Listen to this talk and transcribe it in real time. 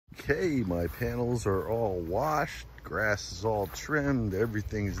Okay, my panels are all washed, grass is all trimmed,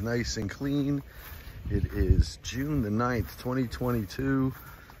 everything is nice and clean. It is June the 9th, 2022,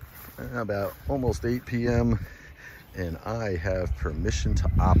 about almost 8 p.m. and I have permission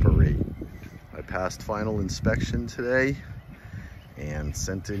to operate. I passed final inspection today and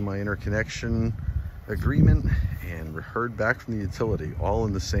sent in my interconnection agreement and heard back from the utility all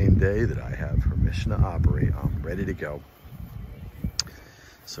in the same day that I have permission to operate. I'm ready to go.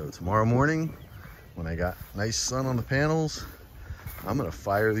 So tomorrow morning, when I got nice sun on the panels, I'm gonna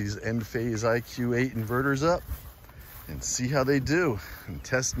fire these Enphase IQ8 inverters up and see how they do and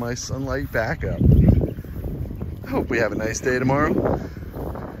test my sunlight backup. I hope we have a nice day tomorrow.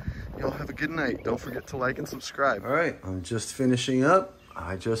 Y'all have a good night. Don't forget to like and subscribe. All right, I'm just finishing up.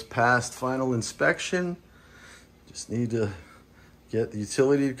 I just passed final inspection. Just need to get the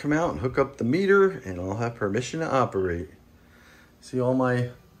utility to come out and hook up the meter and I'll have permission to operate. See, all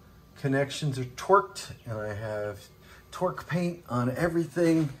my connections are torqued and I have torque paint on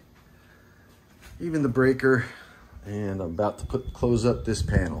everything, even the breaker, and I'm about to close up this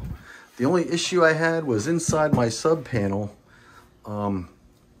panel. The only issue I had was inside my sub panel. The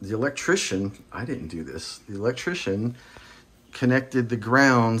electrician, I didn't do this, the electrician connected the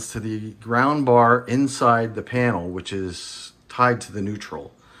grounds to the ground bar inside the panel, which is tied to the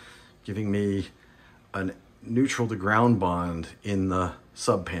neutral, giving me a neutral to ground bond in the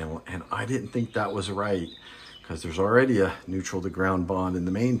sub panel. And I didn't think that was right because there's already a neutral to ground bond in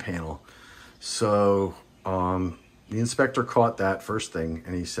the main panel. So the inspector caught that first thing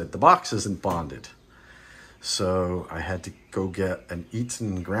and he said, the box isn't bonded. So I had to go get an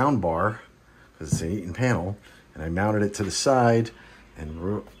Eaton ground bar, because it's an Eaton panel, and I mounted it to the side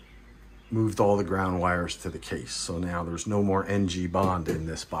and moved all the ground wires to the case. So now there's no more NG bond in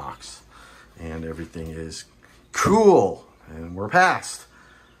this box and everything is cool and we're passed.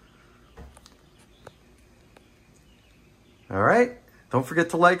 All right, don't forget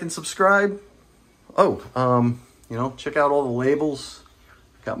to like and subscribe. Oh, you know, check out all the labels.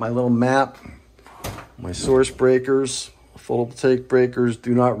 Got my little map, my source breakers, photovoltaic breakers,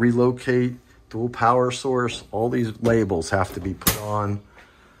 do not relocate, dual power source. All these labels have to be put on.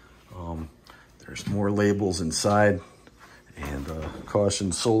 There's more labels inside, and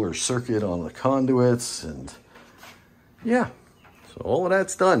caution solar circuit on the conduits, and yeah, so all of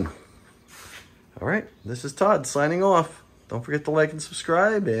that's done. All right, this is Todd signing off. Don't forget to like and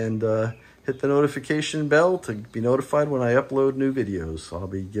subscribe and hit the notification bell to be notified when I upload new videos. I'll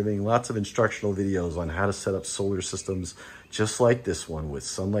be giving lots of instructional videos on how to set up solar systems just like this one with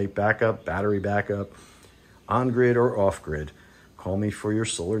sunlight backup, battery backup, on-grid or off-grid. Call me for your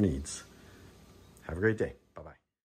solar needs. Have a great day.